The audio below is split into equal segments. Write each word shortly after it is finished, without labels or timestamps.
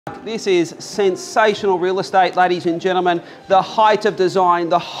This is sensational real estate, ladies and gentlemen. The height of design,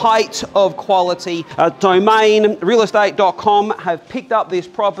 the height of quality. Domain, realestate.com have picked up this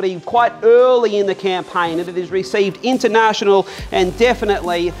property quite early in the campaign, and it has received international and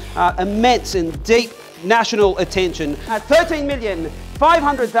definitely immense and deep national attention. At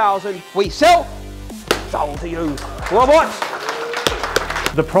 $13,500,000, we sell, sold to you. What?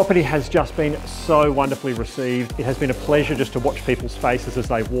 The property has just been so wonderfully received. It has been a pleasure just to watch people's faces as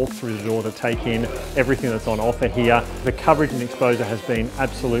they walk through the door to take in everything that's on offer here. The coverage and exposure has been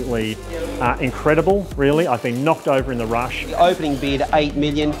absolutely incredible, really. I've been knocked over in the rush. The opening bid, 8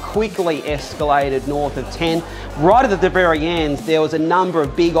 million, quickly escalated north of 10. Right at the very end, there was a number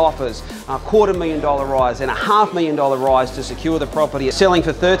of big offers, $250,000 rise and a $500,000 rise to secure the property, selling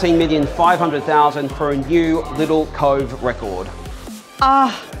for $13,500,000 for a new Little Cove record.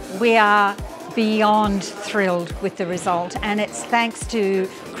 We are beyond thrilled with the result, and it's thanks to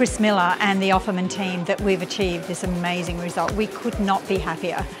Chris Miller and the Offermann team that we've achieved this amazing result. We could not be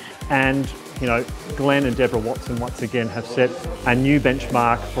happier. And, you know, Glenn and Deborah Watson once again have set a new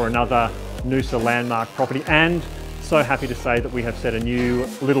benchmark for another Noosa landmark property, and so happy to say that we have set a new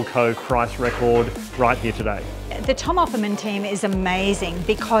Little Cove price record right here today. The Tom Offermann team is amazing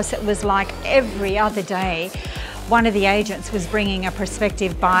because it was like every other day. One of the agents was bringing a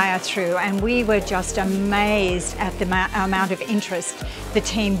prospective buyer through, and we were just amazed at the amount of interest the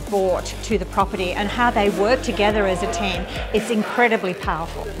team brought to the property and how they work together as a team. It's incredibly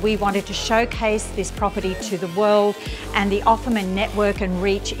powerful. We wanted to showcase this property to the world, and the Offermann network and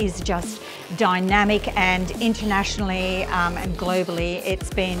reach is just dynamic, and internationally and globally it's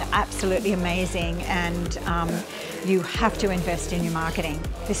been absolutely amazing, and you have to invest in your marketing.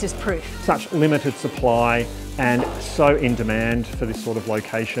 This is proof. Such limited supply and so in demand for this sort of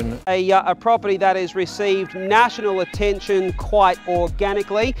location. A property that has received national attention quite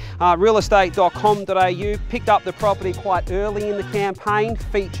organically. Realestate.com.au picked up the property quite early in the campaign,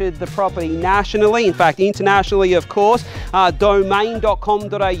 featured the property nationally, in fact internationally of course.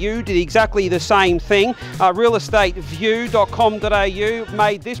 Domain.com.au did exactly the same thing. Realestateview.com.au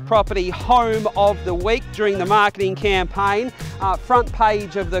made this property home of the week during the marketing campaign. Front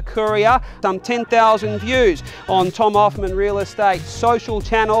page of the Courier, some 10,000 views on Tom Offermann Real Estate social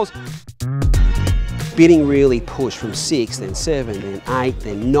channels. Bidding really pushed from 6, then 7, then 8,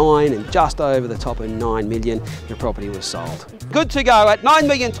 then 9, and just over the top of 9 million, the property was sold. Good to go at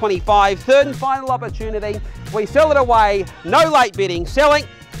 $9,025,000, third and final opportunity. We sell it away, no late bidding, selling,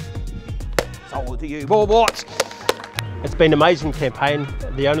 sold to you. What? It's been an amazing campaign.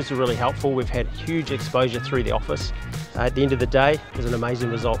 The owners are really helpful. We've had huge exposure through the office. At the end of the day, it was an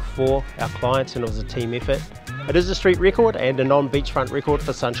amazing result for our clients, and it was a team effort. It is a street record and a non-beachfront record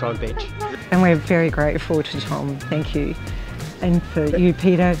for Sunshine Beach. And we're very grateful to Tom, thank you. And for you,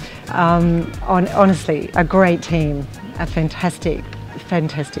 Peter. Honestly, a great team, a fantastic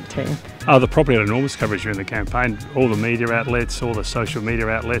team. The property had enormous coverage during the campaign. All the media outlets, all the social media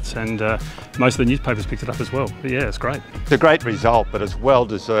outlets, and most of the newspapers picked it up as well. But yeah, it's great. It's a great result, but it's well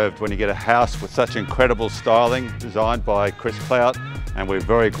deserved when you get a house with such incredible styling designed by Chris Clout, and we're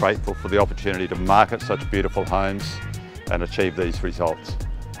very grateful for the opportunity to market such beautiful homes and achieve these results.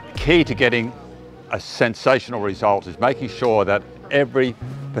 Key to getting a sensational result is making sure that every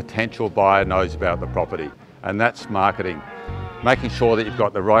potential buyer knows about the property, and that's marketing. Making sure that you've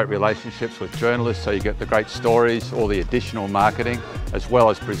got the right relationships with journalists so you get the great stories, all the additional marketing, as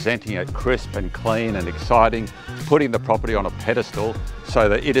well as presenting it crisp and clean and exciting, putting the property on a pedestal so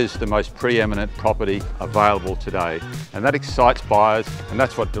that it is the most preeminent property available today. And that excites buyers, and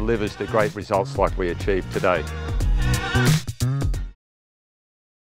that's what delivers the great results like we achieved today.